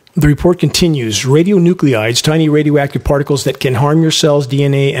 The report continues, radionuclides, tiny radioactive particles that can harm your cells'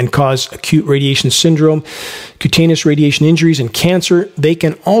 DNA and cause acute radiation syndrome, cutaneous radiation injuries, and cancer. They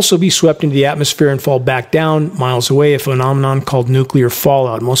can also be swept into the atmosphere and fall back down miles away, a phenomenon called nuclear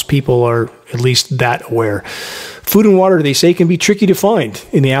fallout. Most people are at least that aware. Food and water, they say, can be tricky to find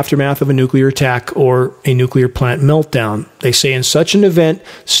in the aftermath of a nuclear attack or a nuclear plant meltdown. They say in such an event,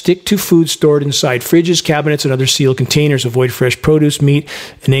 stick to food stored inside fridges, cabinets, and other sealed containers. Avoid fresh produce, meat,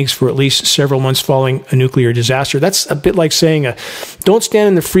 and eggs for at least several months following a nuclear disaster. That's a bit like saying, don't stand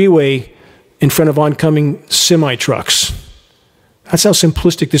in the freeway in front of oncoming semi-trucks. That's how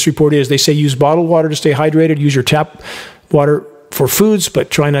simplistic this report is. They say use bottled water to stay hydrated, use your tap water for foods,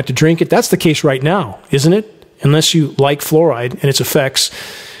 but try not to drink it. That's the case right now, isn't it? Unless you like fluoride and its effects.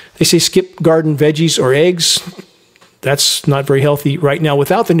 They say skip garden veggies or eggs. That's not very healthy right now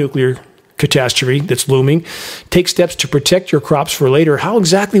without the nuclear catastrophe that's looming. Take steps to protect your crops for later. How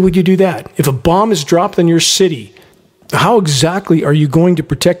exactly would you do that? If a bomb is dropped on your city, how exactly are you going to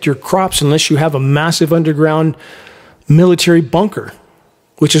protect your crops unless you have a massive underground military bunker?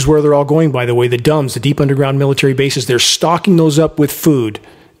 Which is where they're all going, by the way, the DUMBs, the deep underground military bases. They're stocking those up with food.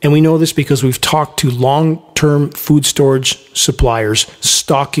 And we know this because we've talked to long-term food storage suppliers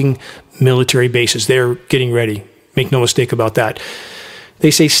stocking military bases. They're getting ready. Make no mistake about that. They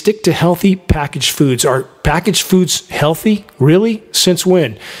say stick to healthy packaged foods. Are packaged foods healthy? Really? Since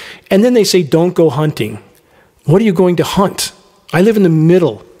when? And then they say don't go hunting. What are you going to hunt? I live in the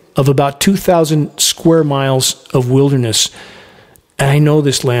middle of about 2,000 square miles of wilderness. And I know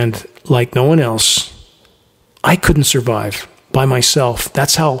this land like no one else. I couldn't survive by myself.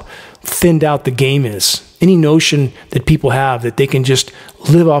 That's how thinned out the game is. Any notion that people have that they can just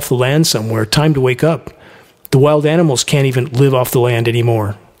live off the land somewhere, time to wake up. The wild animals can't even live off the land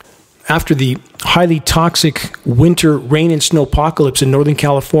anymore. After the highly toxic winter rain and snow apocalypse in Northern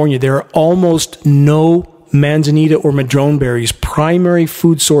California, there are almost no manzanita or madrone berries, primary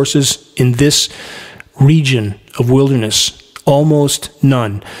food sources in this region of wilderness. Almost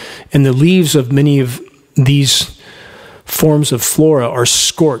none. And the leaves of many of these forms of flora are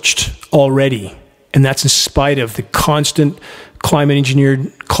scorched already. And that's in spite of the constant climate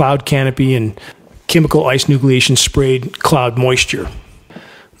engineered cloud canopy and chemical ice nucleation sprayed cloud moisture.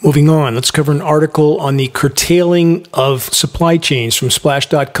 Moving on, let's cover an article on the curtailing of supply chains from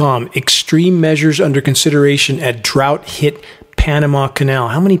splash.com. Extreme measures under consideration at drought hit Panama Canal.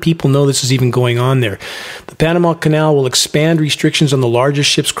 How many people know this is even going on there? The Panama Canal will expand restrictions on the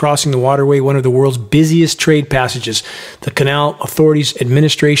largest ships crossing the waterway, one of the world's busiest trade passages. The Canal Authorities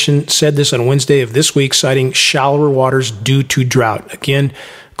Administration said this on Wednesday of this week, citing shallower waters due to drought. Again,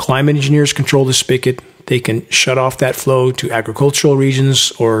 climate engineers control the spigot. They can shut off that flow to agricultural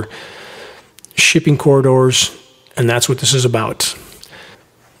regions or shipping corridors, and that's what this is about.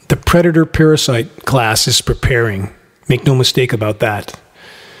 The predator-parasite class is preparing. Make no mistake about that.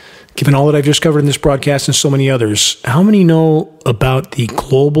 Given all that I've just covered in this broadcast and so many others, how many know about the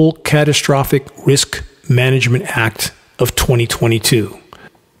Global Catastrophic Risk Management Act of 2022?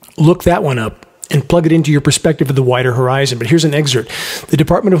 Look that one up and plug it into your perspective of the wider horizon. But here's an excerpt. The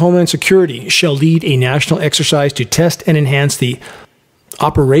Department of Homeland Security shall lead a national exercise to test and enhance the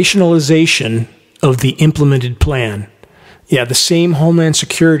operationalization of the implemented plan. Yeah, the same Homeland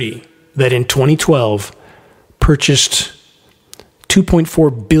Security that in 2012 purchased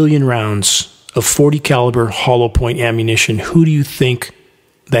 2.4 billion rounds of 40 caliber hollow point ammunition. Who do you think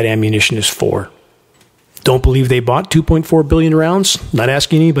that ammunition is for? Don't believe they bought 2.4 billion rounds? Not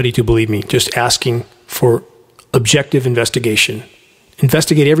asking anybody to believe me, just asking for objective investigation.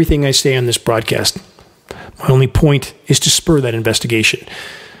 Investigate everything I say on this broadcast. My only point is to spur that investigation.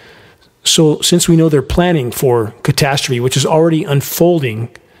 So since we know they're planning for catastrophe, which is already unfolding,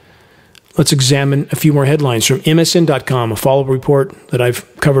 let's examine a few more headlines from MSN.com, a follow-up report that I've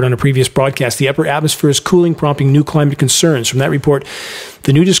covered on a previous broadcast. The upper atmosphere is cooling, prompting new climate concerns. From that report,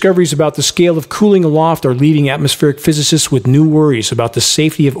 the new discoveries about the scale of cooling aloft are leaving atmospheric physicists with new worries about the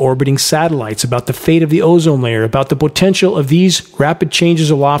safety of orbiting satellites, about the fate of the ozone layer, about the potential of these rapid changes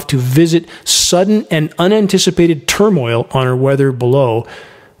aloft to visit sudden and unanticipated turmoil on our weather below,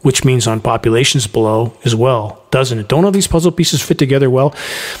 which means on populations below as well, doesn't it? Don't all these puzzle pieces fit together well?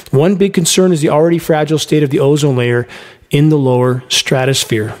 One big concern is the already fragile state of the ozone layer in the lower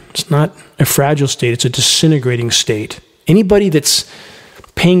stratosphere. It's not a fragile state, it's a disintegrating state. Anybody that's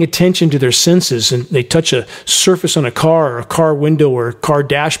paying attention to their senses and they touch a surface on a car or a car window or a car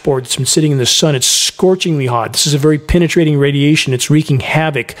dashboard that's been sitting in the sun, it's scorchingly hot. This is a very penetrating radiation. It's wreaking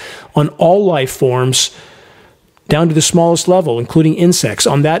havoc on all life forms down to the smallest level, including insects.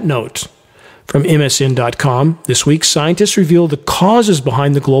 On that note, from MSN.com, this week, scientists reveal the causes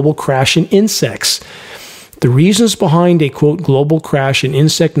behind the global crash in insects. The reasons behind a, quote, global crash in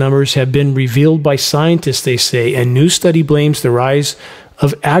insect numbers have been revealed by scientists, they say. A new study blames the rise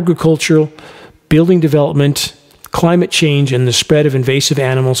of agricultural, building development, climate change, and the spread of invasive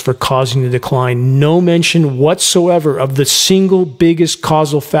animals for causing the decline. No mention whatsoever of the single biggest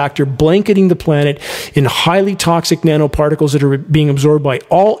causal factor blanketing the planet in highly toxic nanoparticles that are being absorbed by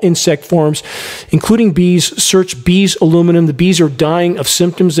all insect forms, including bees. Search bees aluminum. The bees are dying of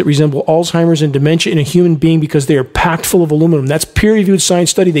symptoms that resemble Alzheimer's and dementia in a human being because they are packed full of aluminum. That's peer-reviewed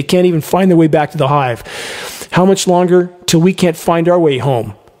science study. They can't even find their way back to the hive. How much longer till we can't find our way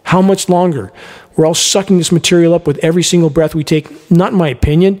home? How much longer? We're all sucking this material up with every single breath we take. Not my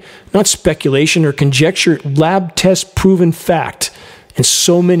opinion, not speculation or conjecture, lab test proven fact. And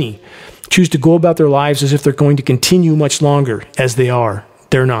so many choose to go about their lives as if they're going to continue much longer as they are.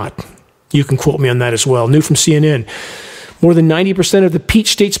 They're not. You can quote me on that as well. New from CNN. More than 90% of the Peach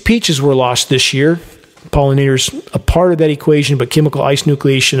State's peaches were lost this year. Pollinators a part of that equation, but chemical ice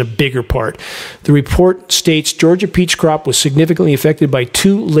nucleation a bigger part. The report states Georgia peach crop was significantly affected by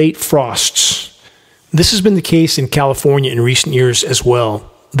 2 late frosts. This has been the case in California in recent years as well.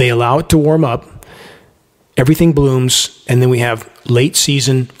 They allow it to warm up, everything blooms, and then we have late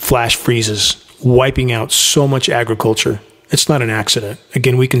season flash freezes, wiping out so much agriculture. It's not an accident.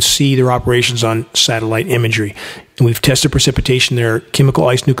 Again, we can see their operations on satellite imagery, and we've tested precipitation. There are chemical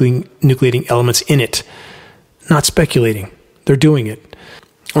ice nucleating elements in it. Not speculating. They're doing it.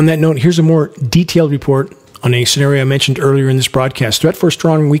 On that note, here's a more detailed report on a scenario I mentioned earlier in this broadcast. Threat for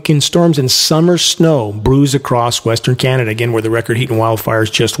strong weekend storms and summer snow brews across Western Canada, again, where the record heat and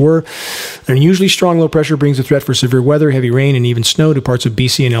wildfires just were. An unusually strong low pressure brings the threat for severe weather, heavy rain, and even snow to parts of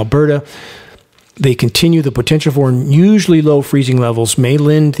BC and Alberta. They continue. The potential for unusually low freezing levels may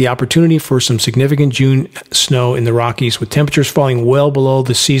lend the opportunity for some significant June snow in the Rockies, with temperatures falling well below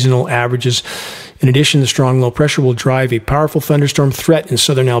the seasonal averages. In addition, the strong low pressure will drive a powerful thunderstorm threat in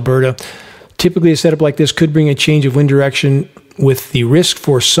southern Alberta. Typically, a setup like this could bring a change of wind direction with the risk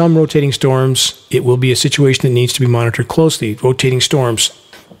for some rotating storms. It will be a situation that needs to be monitored closely. Rotating storms,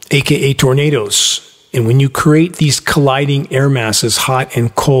 aka tornadoes. And when you create these colliding air masses, hot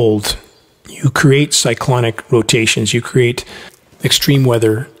and cold, you create cyclonic rotations. You create extreme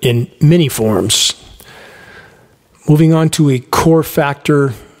weather in many forms. Moving on to a core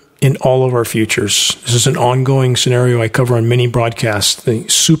factor in all of our futures. This is an ongoing scenario I cover on many broadcasts, the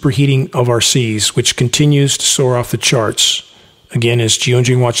superheating of our seas, which continues to soar off the charts. Again, as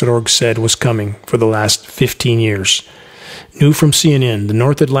geoengineeringwatch.org said was coming for the last 15 years. New from CNN, the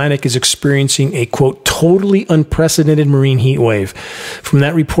North Atlantic is experiencing a, quote, totally unprecedented marine heat wave. From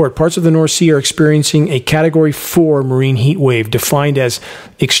that report, parts of the North Sea are experiencing a Category 4 marine heat wave, defined as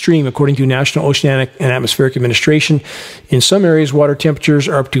extreme, according to National Oceanic and Atmospheric Administration. In some areas, water temperatures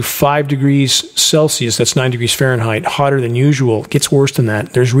are up to 5 degrees Celsius, that's 9 degrees Fahrenheit, hotter than usual. It gets worse than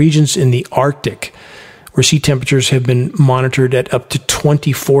that. There's regions in the Arctic where sea temperatures have been monitored at up to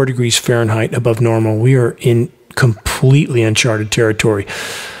 24 degrees Fahrenheit above normal. We are in completely uncharted territory.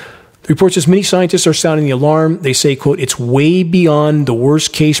 The report says many scientists are sounding the alarm. They say, quote, it's way beyond the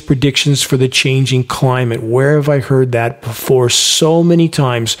worst case predictions for the changing climate. Where have I heard that before? So many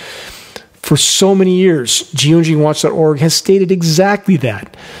times. For so many years, geoengineeringwatch.org has stated exactly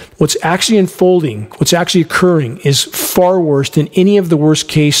that. What's actually unfolding, what's actually occurring is far worse than any of the worst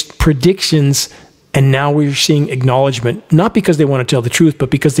case predictions. And now we're seeing acknowledgement, not because they want to tell the truth,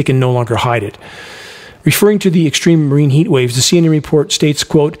 but because they can no longer hide it. Referring to the extreme marine heat waves, the CNN report states,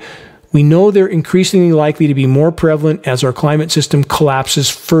 quote, we know they're increasingly likely to be more prevalent as our climate system collapses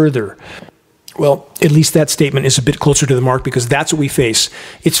further. Well, at least that statement is a bit closer to the mark because that's what we face.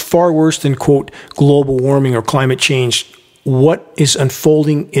 It's far worse than, quote, global warming or climate change. What is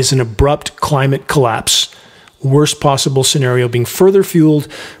unfolding is an abrupt climate collapse. Worst possible scenario being further fueled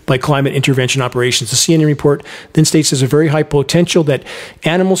by climate intervention operations. The CNN report then states there's a very high potential that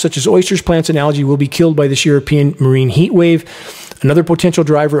animals such as oysters, plants, and algae will be killed by this European marine heat wave. Another potential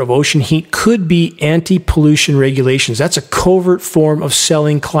driver of ocean heat could be anti-pollution regulations. That's a covert form of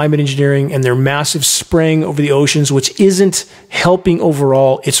selling climate engineering and their massive spraying over the oceans, which isn't helping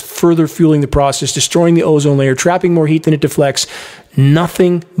overall. It's further fueling the process, destroying the ozone layer, trapping more heat than it deflects.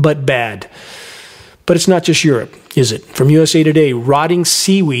 Nothing but bad. But it's not just Europe, is it? From USA Today, rotting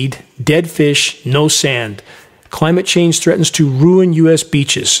seaweed, dead fish, no sand. Climate change threatens to ruin U.S.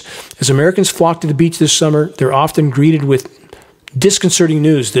 beaches. As Americans flock to the beach this summer, they're often greeted with disconcerting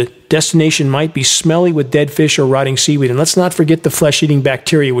news. The destination might be smelly with dead fish or rotting seaweed. And let's not forget the flesh-eating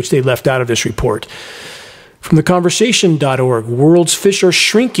bacteria, which they left out of this report. From theconversation.org, world's fish are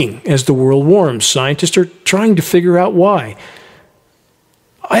shrinking as the world warms. Scientists are trying to figure out why.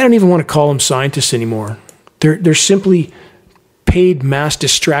 I don't even want to call them scientists anymore. They're simply paid mass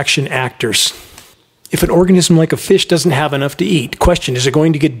distraction actors. If an organism like a fish doesn't have enough to eat, question, is it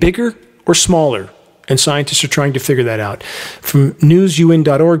going to get bigger or smaller? And scientists are trying to figure that out. From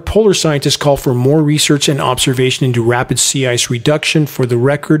newsun.org, polar scientists call for more research and observation into rapid sea ice reduction. For the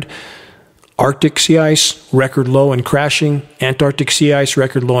record, Arctic sea ice, record low and crashing. Antarctic sea ice,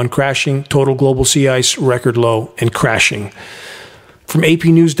 record low and crashing. Total global sea ice, record low and crashing. From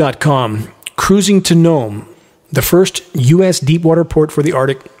apnews.com, cruising to Nome, the first U.S. deepwater port for the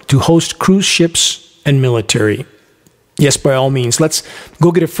Arctic to host cruise ships and military. Yes, by all means, let's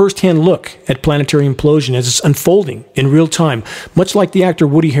go get a first-hand look at planetary implosion as it's unfolding in real time, much like the actor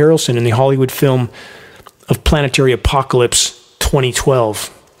Woody Harrelson in the Hollywood film of Planetary Apocalypse 2012.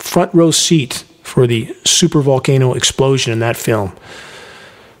 Front row seat for the supervolcano explosion in that film.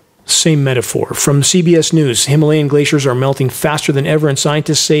 Same metaphor. From CBS News, Himalayan glaciers are melting faster than ever, and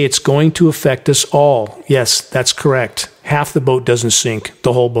scientists say it's going to affect us all. Yes, that's correct. Half the boat doesn't sink.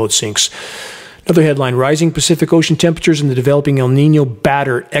 The whole boat sinks. Another headline, rising Pacific Ocean temperatures in the developing El Nino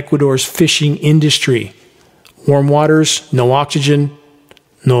batter Ecuador's fishing industry. Warm waters, no oxygen,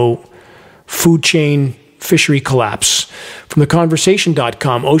 no food chain, fishery collapse. From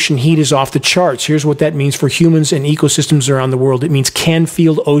theconversation.com, ocean heat is off the charts. Here's what that means for humans and ecosystems around the world. It means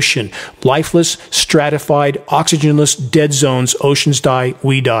Canfield Ocean. Lifeless, stratified, oxygenless, dead zones. Oceans die,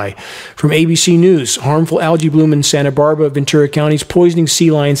 we die. From ABC News, harmful algae bloom in Santa Barbara, Ventura counties, poisoning sea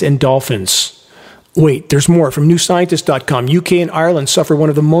lions and dolphins. Wait, there's more. From newscientist.com, UK and Ireland suffer one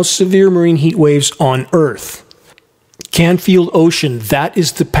of the most severe marine heat waves on Earth. Canfield Ocean, that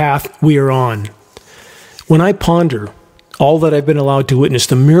is the path we are on. When I ponder all that I've been allowed to witness,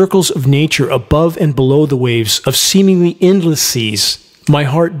 the miracles of nature above and below the waves of seemingly endless seas, my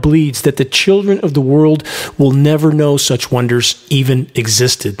heart bleeds that the children of the world will never know such wonders even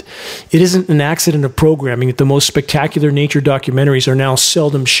existed. It isn't an accident of programming that the most spectacular nature documentaries are now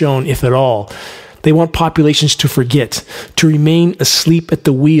seldom shown, if at all. They want populations to forget, to remain asleep at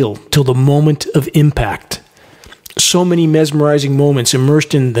the wheel till the moment of impact. So many mesmerizing moments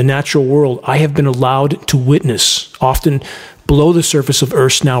immersed in the natural world I have been allowed to witness, often below the surface of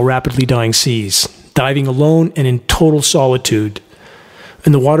Earth's now rapidly dying seas, diving alone and in total solitude.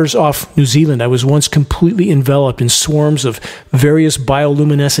 In the waters off New Zealand, I was once completely enveloped in swarms of various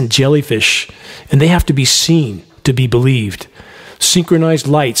bioluminescent jellyfish, and they have to be seen to be believed. Synchronized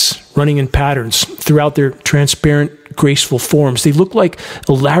lights running in patterns throughout their transparent, graceful forms. They look like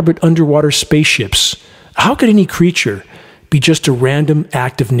elaborate underwater spaceships. How could any creature be just a random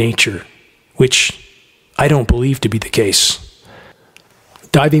act of nature? Which I don't believe to be the case.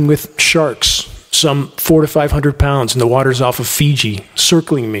 Diving with sharks, some 400 to 500 pounds in the waters off of Fiji,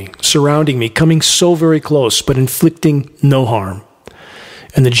 circling me, surrounding me, coming so very close, but inflicting no harm.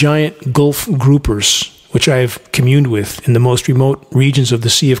 And the giant Gulf groupers, which I have communed with in the most remote regions of the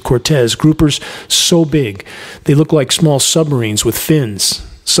Sea of Cortez, groupers so big, they look like small submarines with fins,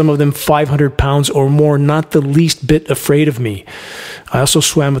 some of them 500 pounds or more, not the least bit afraid of me. I also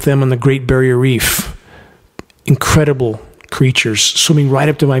swam with them on the Great Barrier Reef. Incredible creatures swimming right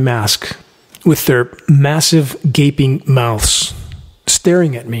up to my mask with their massive gaping mouths,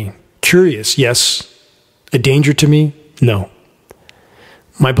 staring at me. Curious, yes. A danger to me? No.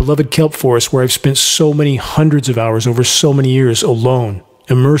 My beloved kelp forest, where I've spent so many hundreds of hours over so many years alone,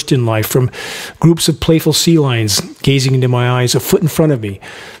 immersed in life, from groups of playful sea lions gazing into my eyes a foot in front of me,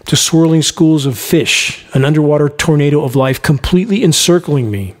 to swirling schools of fish, an underwater tornado of life completely encircling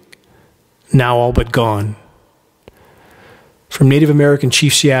me, now all but gone. From Native American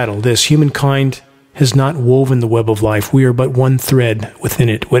Chief Seattle, this: humankind has not woven the web of life. We are but one thread within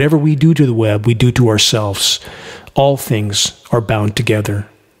it. Whatever we do to the web, we do to ourselves. All things are bound together.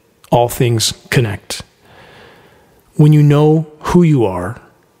 All things connect. When you know who you are,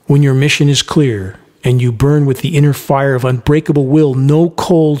 when your mission is clear, and you burn with the inner fire of unbreakable will, no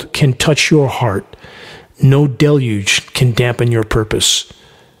cold can touch your heart. No deluge can dampen your purpose.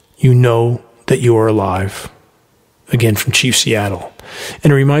 You know that you are alive. Again, from Chief Seattle.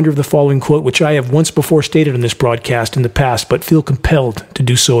 And a reminder of the following quote, which I have once before stated on this broadcast in the past, but feel compelled to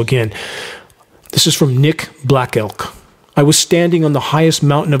do so again. This is from Nick Blackelk I was standing on the highest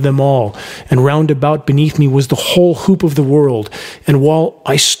mountain of them all, and round about beneath me was the whole hoop of the world. And while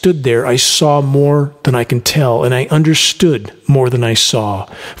I stood there, I saw more than I can tell, and I understood more than I saw.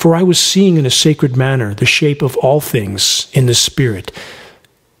 For I was seeing in a sacred manner the shape of all things in the Spirit,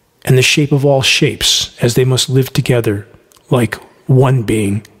 and the shape of all shapes, as they must live together like one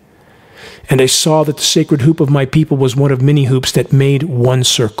being. And I saw that the sacred hoop of my people was one of many hoops that made one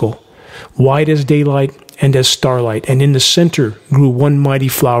circle, wide as daylight and as starlight, and in the center grew one mighty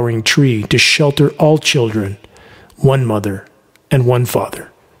flowering tree to shelter all children, one mother and one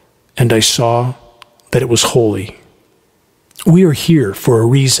father. And I saw that it was holy. We are here for a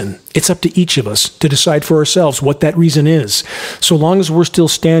reason. It's up to each of us to decide for ourselves what that reason is. So long as we're still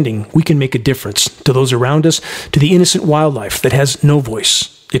standing, we can make a difference to those around us, to the innocent wildlife that has no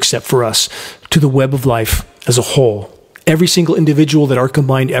voice except for us, to the web of life as a whole. Every single individual that our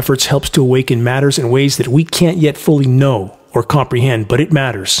combined efforts helps to awaken matters in ways that we can't yet fully know or comprehend, but it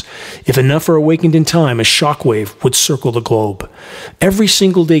matters. If enough are awakened in time, a shockwave would circle the globe. Every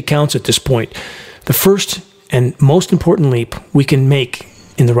single day counts at this point. The first and most important leap we can make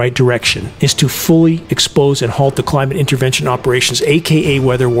in the right direction is to fully expose and halt the climate intervention operations, aka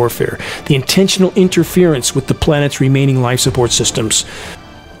weather warfare, the intentional interference with the planet's remaining life support systems.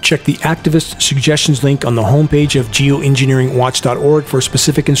 Check the activist suggestions link on the homepage of geoengineeringwatch.org for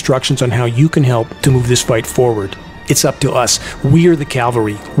specific instructions on how you can help to move this fight forward. It's up to us. We are the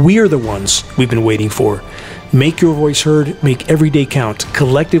cavalry. We are the ones we've been waiting for. Make your voice heard. Make every day count.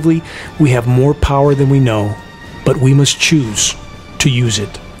 Collectively, we have more power than we know, but we must choose to use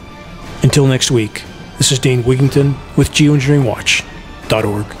it. Until next week, this is Dane Wigington with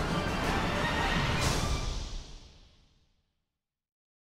geoengineeringwatch.org.